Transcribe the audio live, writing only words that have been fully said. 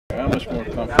How much more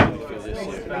comfortable do you feel this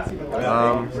year?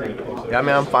 Yeah, I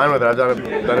mean, I'm fine with it. I've done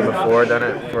it before.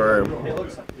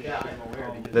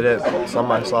 Did it some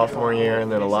my sophomore year and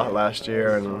then a lot last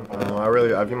year. And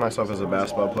I view myself as a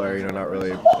basketball player. You know, not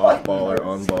really off ball or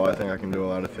on ball. I think I can do a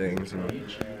lot of things, and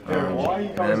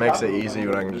it makes it easy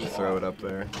when I can just throw it up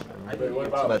there and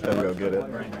let them go get it.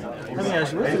 Let me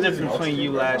ask you, what's the difference between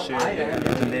you last year and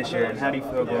this year, and how do you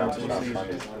feel going into the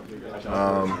season?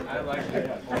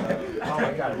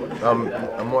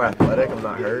 I'm more athletic. I'm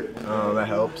not hurt. That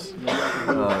helps.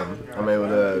 I'm able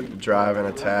to drive and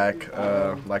attack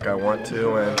like I want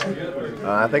to, and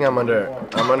I think I'm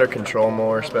under control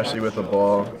more, especially with the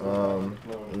ball.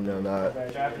 You know,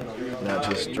 not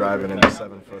just driving into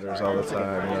 7-footers all the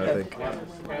time. You know, I think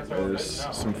there's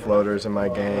some floaters in my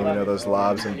game. You know, those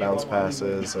lobs and bounce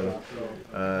passes, and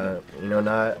you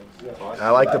know, I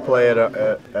like to play at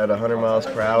 100 miles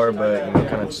per hour, but you know,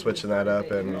 kind of switching that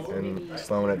up and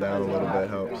slowing it down a little bit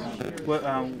helps. What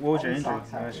was your injury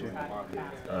last year?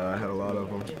 I had a lot of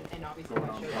them.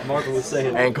 Marvin was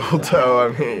saying ankle, toe.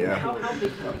 I mean, yeah.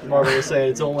 Marvin was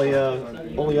saying it's only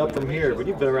up from here, but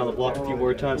you've been around the block a few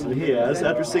more times than he has.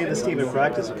 After seeing this team in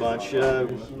practice a bunch,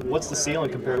 what's the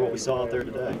ceiling compared to what we saw out there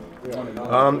today?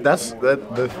 That's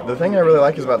the thing I really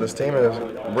like about this team is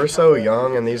we're so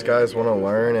young and these guys want to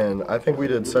learn, and I think we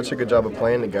did such a good job of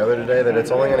playing together today that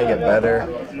it's only going to get better.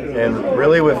 And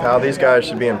really, with how these guys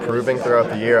should be improving throughout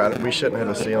the year, we shouldn't hit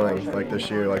a ceiling like this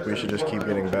year. Like, we should just keep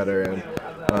getting better. And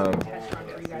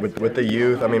with the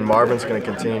youth, I mean, Marvin's going to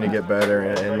continue to get better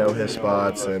and know his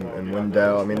spots, and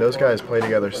Wendell. I mean, those guys play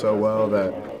together so well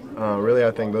that really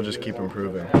I think they'll just keep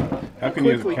improving. How can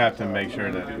you as a captain make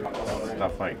sure that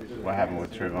stuff like what happened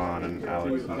with Trevon and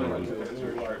Alex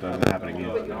doesn't happen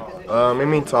again? I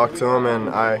mean, talk to them, and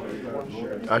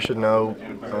I should know,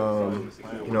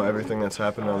 you know, everything that's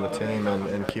happened on the team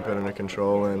and keep it under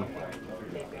control. And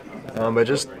but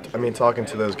just, I mean, talking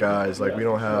to those guys, like we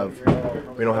don't have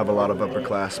a lot of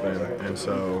upperclassmen, and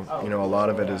so you know, a lot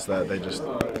of it is that they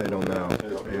don't know,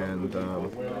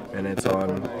 and it's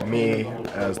on me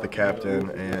as the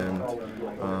captain and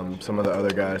some of the other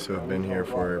guys who have been here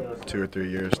for 2 or 3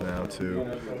 years now to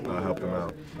help them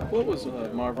out. What was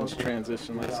Marvin's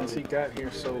transition like since he got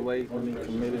here so late when he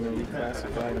committed and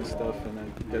reclassified and stuff? And I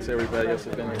guess everybody else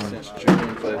has been here since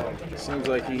June, but it seems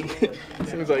like he's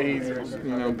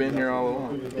been here all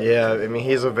along. Yeah, I mean,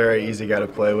 he's a very easy guy to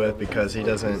play with because he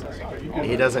doesn't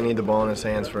need the ball in his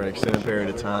hands for an extended period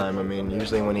of time. I mean,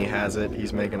 usually when he has it,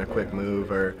 he's making a quick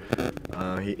move, or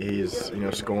he's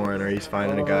scoring, or he's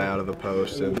finding a guy out of the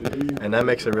post, and that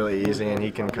makes it really easy, and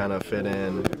he can kind of fit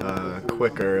in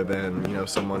quicker than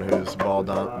someone who's ball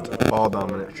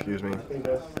dominant. Excuse me.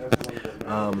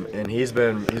 And he's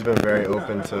been very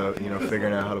open to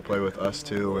figuring out how to play with us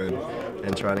too,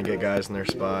 and trying to get guys in their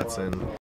spots. And